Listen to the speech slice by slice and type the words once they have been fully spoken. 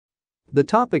The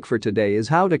topic for today is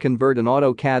how to convert an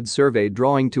AutoCAD survey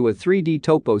drawing to a 3D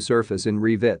topo surface in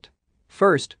Revit.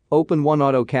 First, open one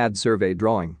AutoCAD survey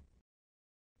drawing.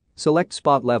 Select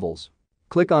Spot Levels.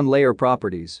 Click on Layer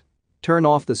Properties. Turn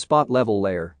off the spot level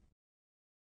layer.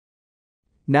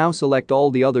 Now select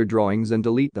all the other drawings and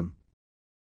delete them.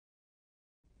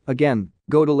 Again,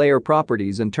 go to Layer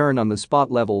Properties and turn on the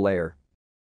spot level layer.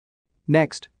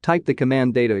 Next, type the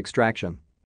command Data Extraction.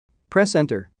 Press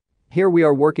Enter. Here we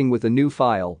are working with a new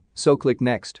file, so click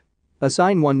Next.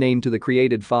 Assign one name to the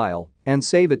created file and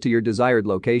save it to your desired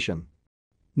location.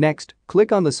 Next,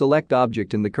 click on the select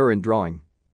object in the current drawing.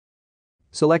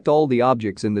 Select all the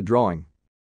objects in the drawing.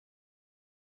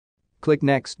 Click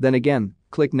Next, then again,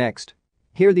 click Next.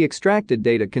 Here the extracted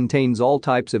data contains all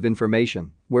types of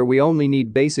information, where we only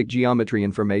need basic geometry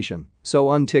information, so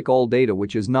untick all data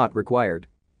which is not required.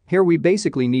 Here we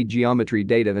basically need geometry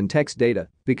data and text data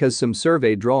because some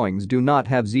survey drawings do not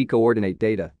have z-coordinate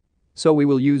data. So we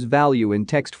will use value in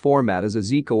text format as a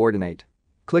z-coordinate.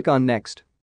 Click on Next.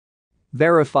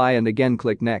 Verify and again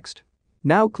click Next.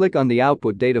 Now click on the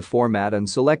output data format and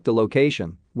select the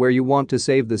location where you want to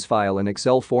save this file in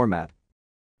Excel format.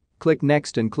 Click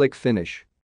Next and click Finish.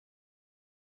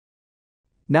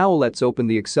 Now let's open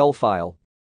the Excel file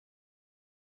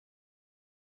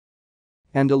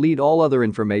and delete all other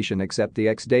information except the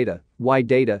X data, Y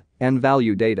data, and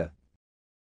value data.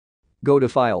 Go to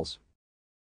Files.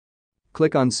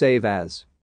 Click on Save As.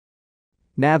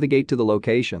 Navigate to the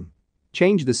location.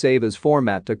 Change the Save As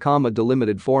format to comma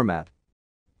delimited format.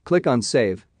 Click on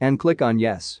Save and click on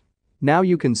Yes. Now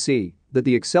you can see that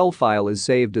the Excel file is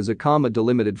saved as a comma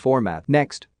delimited format.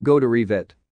 Next, go to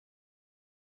Revit.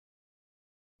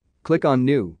 Click on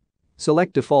New.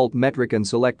 Select Default Metric and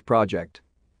select Project.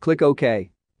 Click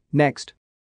OK. Next.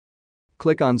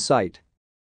 Click on Site.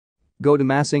 Go to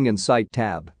Massing and Site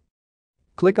tab.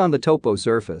 Click on the Topo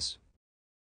surface.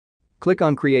 Click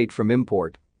on Create from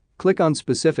Import. Click on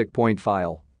Specific Point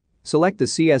File. Select the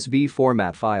CSV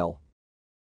format file.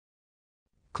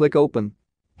 Click Open.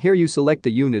 Here you select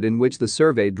the unit in which the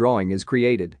survey drawing is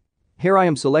created. Here I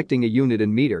am selecting a unit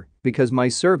in meter because my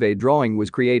survey drawing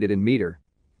was created in meter.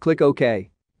 Click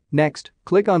OK. Next,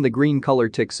 click on the green color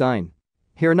tick sign.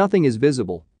 Here nothing is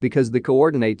visible because the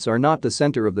coordinates are not the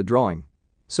center of the drawing.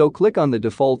 So click on the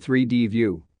default 3D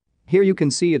view. Here you can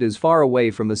see it is far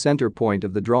away from the center point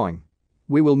of the drawing.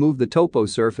 We will move the topo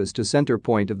surface to center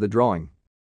point of the drawing.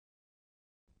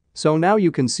 So now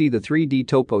you can see the 3D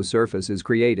topo surface is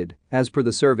created as per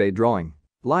the survey drawing.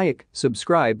 Like,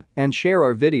 subscribe, and share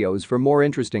our videos for more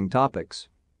interesting topics.